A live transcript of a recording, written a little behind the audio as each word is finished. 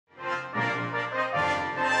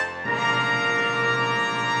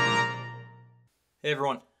Hey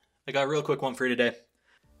everyone, I got a real quick one for you today.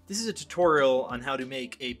 This is a tutorial on how to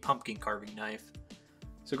make a pumpkin carving knife.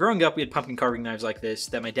 So growing up we had pumpkin carving knives like this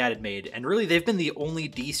that my dad had made, and really they've been the only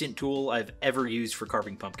decent tool I've ever used for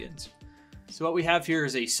carving pumpkins. So what we have here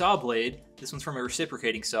is a saw blade. This one's from a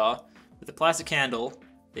reciprocating saw with a plastic handle.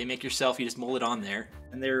 They make yourself, you just mold it on there.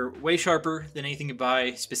 And they're way sharper than anything you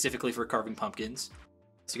buy specifically for carving pumpkins.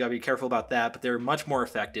 So you gotta be careful about that, but they're much more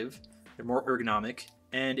effective. They're more ergonomic.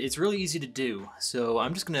 And it's really easy to do, so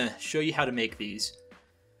I'm just going to show you how to make these.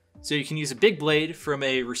 So you can use a big blade from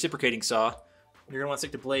a reciprocating saw. You're going to want to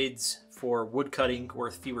stick to blades for wood cutting or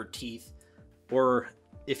with fewer teeth. Or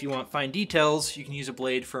if you want fine details, you can use a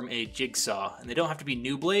blade from a jigsaw. And they don't have to be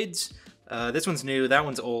new blades. This one's new, that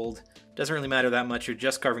one's old. Doesn't really matter that much, you're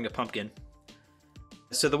just carving a pumpkin.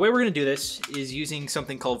 So the way we're going to do this is using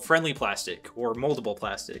something called friendly plastic or moldable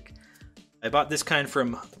plastic. I bought this kind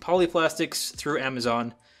from Polyplastics through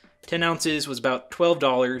Amazon. 10 ounces was about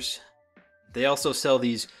 $12. They also sell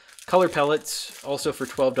these color pellets, also for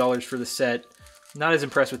 $12 for the set. Not as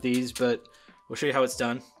impressed with these, but we'll show you how it's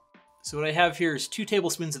done. So what I have here is 2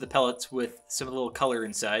 tablespoons of the pellets with some of the little color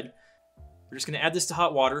inside. We're just going to add this to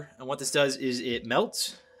hot water, and what this does is it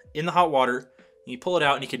melts in the hot water, and you pull it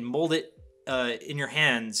out and you can mold it in your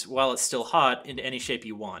hands while it's still hot into any shape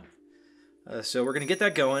you want. So we're going to get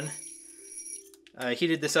that going. I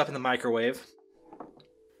heated this up in the microwave.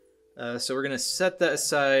 So we're going to set that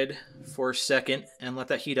aside for a second and let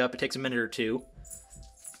that heat up. It takes a minute or two.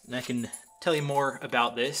 And I can tell you more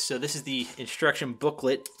about this. So this is the instruction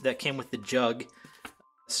booklet that came with the jug.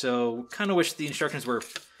 So kind of wish the instructions were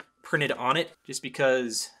printed on it, just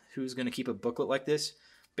because who's going to keep a booklet like this?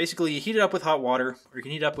 Basically, you heat it up with hot water, or you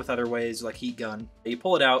can heat it up with other ways like heat gun. You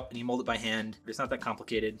pull it out and you mold it by hand. It's not that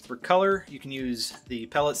complicated. For color, you can use the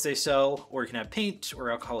pellets they sell, or you can have paint or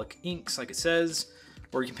alcoholic inks like it says,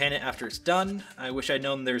 or you can paint it after it's done. I wish I'd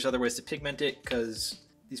known there's other ways to pigment it, because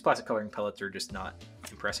these plastic coloring pellets are just not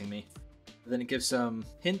impressing me. Then it gives some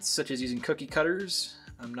hints, such as using cookie cutters.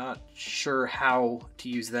 I'm not sure how to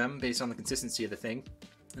use them based on the consistency of the thing.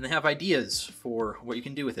 And they have ideas for what you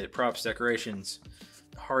can do with it, props, decorations.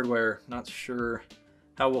 Hardware, not sure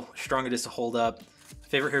how strong it is to hold up. My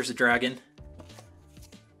favorite here is the dragon.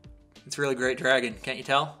 It's a really great dragon, can't you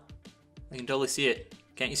tell? I can totally see it.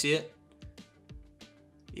 Can't you see it?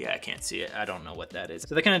 Yeah, I can't see it. I don't know what that is.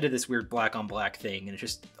 So they kind of did this weird black on black thing, and it's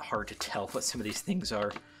just hard to tell what some of these things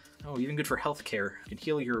are. Oh, even good for healthcare. You can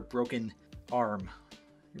heal your broken arm,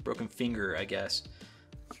 your broken finger, I guess.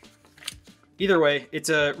 Either way, it's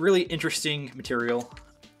a really interesting material.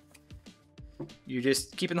 You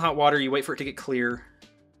just keep in the hot water, you wait for it to get clear.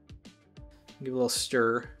 Give it a little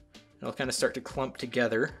stir. It'll kind of start to clump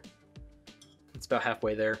together. It's about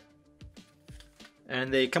halfway there.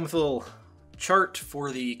 And they come with a little chart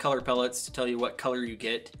for the color pellets to tell you what color you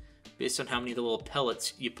get based on how many of the little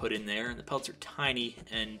pellets you put in there. And the pellets are tiny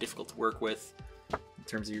and difficult to work with in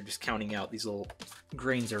terms of you're just counting out these little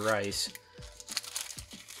grains of rice.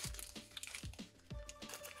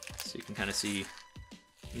 So you can kind of see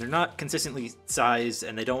they're not consistently sized,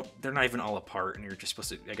 and they're not even all apart, and you're just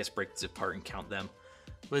supposed to, I guess, break this apart and count them.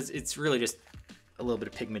 But it's really just a little bit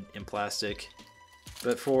of pigment in plastic.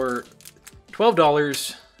 But for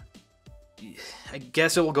 $12, I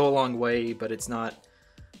guess it will go a long way, but it's not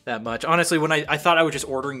that much. Honestly, when I thought I was just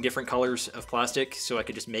ordering different colors of plastic so I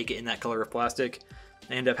could just make it in that color of plastic,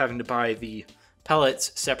 I ended up having to buy the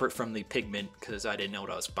pellets separate from the pigment because I didn't know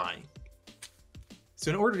what I was buying. So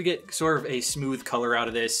in order to get sort of a smooth color out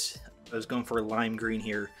of this, I was going for a lime green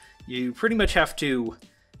here, you pretty much have to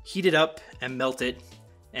heat it up and melt it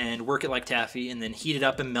and work it like taffy, and then heat it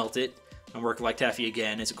up and melt it and work it like taffy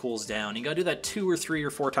again as it cools down. You gotta do that 2 or 3 or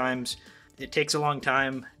 4 times. It takes a long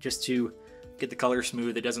time just to get the color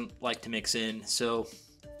smooth. It doesn't like to mix in, so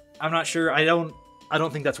I'm not sure. I don't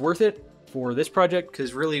think that's worth it for this project,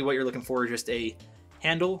 because really what you're looking for is just a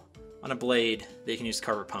handle on a blade they can use to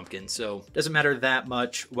carve a pumpkin, so it doesn't matter that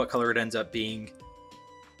much what color it ends up being.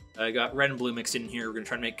 I got red and blue mixed in here. We're gonna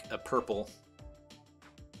try to make a purple.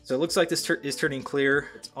 So it looks like this is turning clear.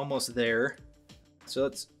 It's almost there. So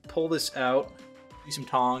let's pull this out. Use some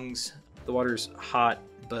tongs. The water's hot,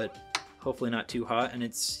 but hopefully not too hot. And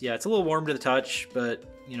it's a little warm to the touch, but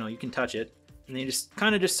you know, you can touch it. And then you just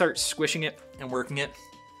kind of start squishing it and working it.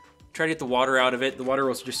 Try to get the water out of it. The water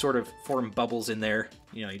will just sort of form bubbles in there.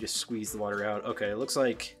 You know, you just squeeze the water out. Okay, it looks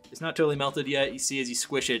like it's not totally melted yet. You see as you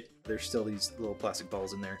squish it, there's still these little plastic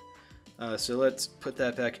balls in there. So let's put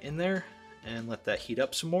that back in there and let that heat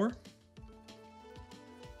up some more.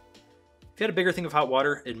 If you had a bigger thing of hot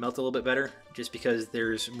water, it'd melt a little bit better, just because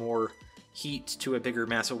there's more heat to a bigger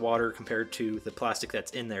mass of water compared to the plastic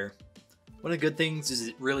that's in there. One of the good things is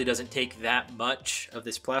it really doesn't take that much of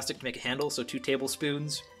this plastic to make a handle, so 2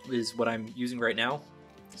 tablespoons is what I'm using right now.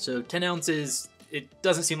 So 10 ounces, it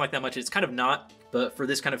doesn't seem like that much, it's kind of not, but for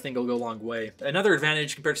this kind of thing it'll go a long way. Another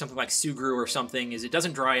advantage compared to something like Sugru or something is it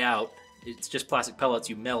doesn't dry out, it's just plastic pellets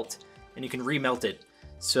you melt, and you can remelt it.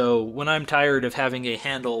 So when I'm tired of having a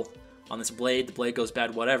handle on this blade, the blade goes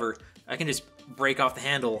bad, whatever, I can just break off the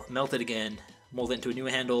handle, melt it again, mold it into a new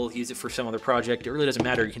handle, use it for some other project. It really doesn't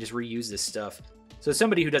matter, you can just reuse this stuff. So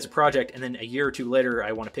somebody who does a project and then a year or 2 later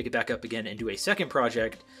I want to pick it back up again and do a second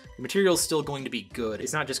project, the material's still going to be good.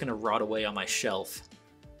 It's not just going to rot away on my shelf.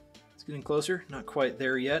 It's getting closer, not quite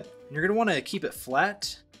there yet. And you're going to want to keep it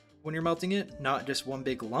flat when you're melting it, not just one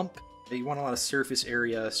big lump. You want a lot of surface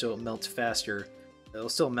area so it melts faster. It'll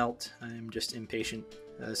still melt, I'm just impatient.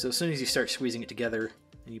 So as soon as you start squeezing it together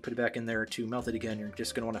and you put it back in there to melt it again, you're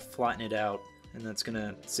just going to want to flatten it out, and that's going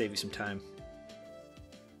to save you some time.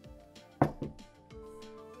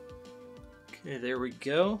 Okay, there we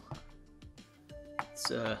go.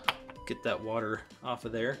 Let's get that water off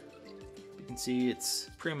of there. You can see it's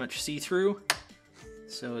pretty much see-through,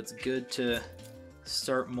 so it's good to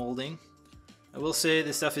start molding. I will say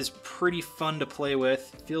this stuff is pretty fun to play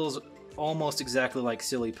with. It feels almost exactly like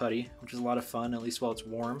silly putty, which is a lot of fun, at least while it's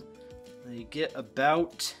warm. And you get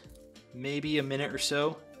about maybe a minute or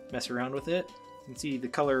so, mess around with it. You can see the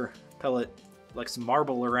color pellet likes to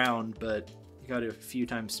marble around, but you got a few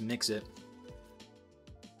times to mix it.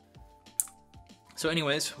 So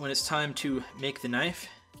anyways, when it's time to make the knife,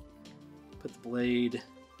 put the blade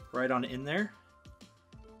right on in there.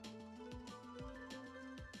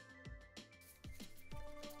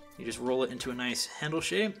 You just roll it into a nice handle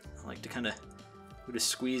shape. I like to kind of put a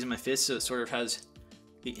squeeze in my fist so it sort of has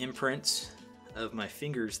the imprints of my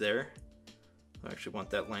fingers there. I actually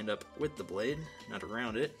want that lined up with the blade, not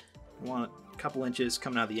around it. You want a couple inches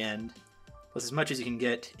coming out of the end, plus as much as you can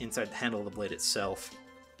get inside the handle of the blade itself.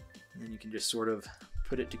 And then you can just sort of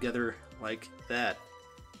put it together like that.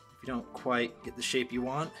 If you don't quite get the shape you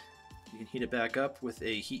want, you can heat it back up with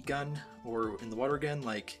a heat gun or in the water gun.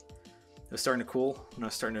 Like, it was starting to cool when I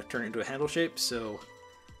was starting to turn it into a handle shape, so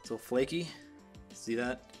it's a little flaky. See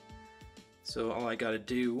that? So all I gotta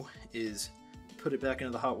do is put it back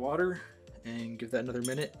into the hot water and give that another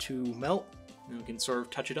minute to melt, and we can sort of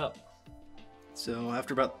touch it up. So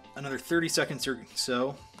after about another 30 seconds or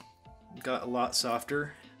so, it got a lot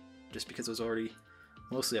softer, just because it was already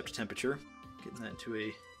mostly up to temperature. Getting that into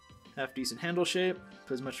a half decent handle shape.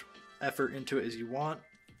 Put as much effort into it as you want.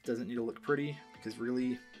 It doesn't need to look pretty, because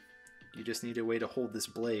really you just need a way to hold this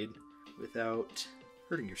blade without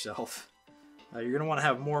hurting yourself. You're going to want to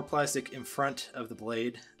have more plastic in front of the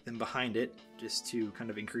blade than behind it, just to kind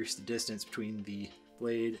of increase the distance between the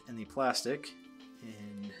blade and the plastic,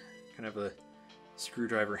 and kind of a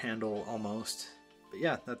screwdriver handle almost. But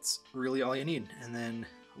yeah, that's really all you need. And then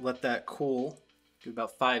let that cool, give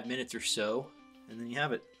about 5 minutes or so, and then you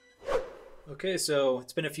have it. Okay, so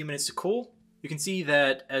it's been a few minutes to cool. You can see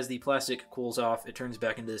that as the plastic cools off, it turns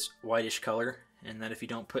back into this whitish color, and that if you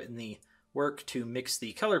don't put in the work to mix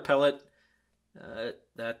the color pellet,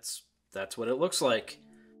 that's what it looks like.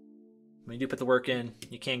 When you do put the work in,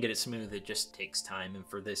 you can get it smooth, it just takes time, and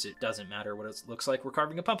for this it doesn't matter what it looks like, we're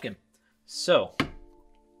carving a pumpkin. So,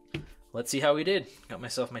 let's see how we did. Got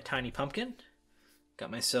myself my tiny pumpkin,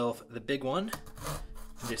 got myself the big one,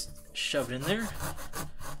 just shoved in there,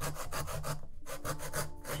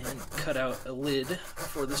 and cut out a lid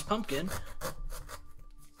for this pumpkin.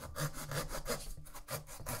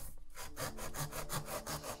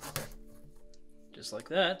 Just like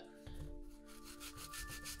that.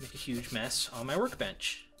 Make a huge mess on my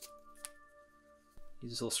workbench.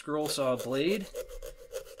 Use this little scroll saw blade,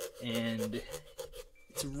 and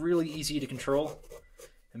it's really easy to control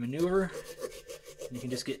and maneuver. And you can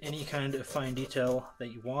just get any kind of fine detail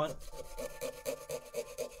that you want.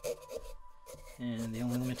 And the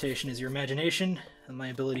only limitation is your imagination and my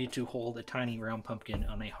ability to hold a tiny round pumpkin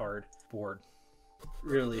on a hard board.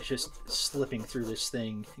 Really, it's just slipping through this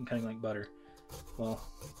thing and cutting like butter. Well,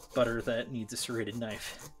 butter that needs a serrated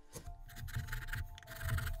knife.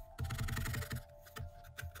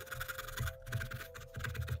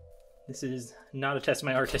 This is not a test of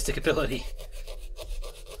my artistic ability.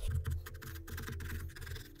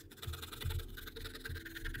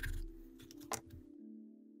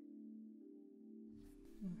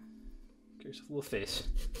 Here's a little face.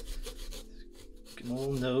 Get a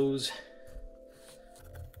little nose.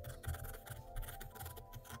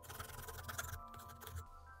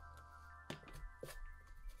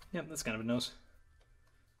 Yep, that's kind of a nose.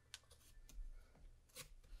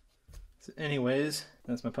 So anyways,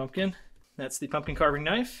 that's my pumpkin. That's the pumpkin carving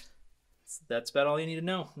knife. That's about all you need to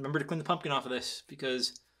know. Remember to clean the pumpkin off of this,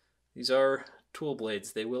 because these are tool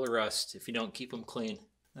blades. They will rust if you don't keep them clean.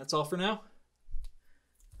 That's all for now.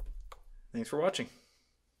 Thanks for watching.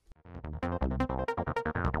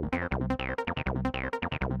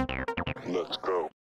 Let's go.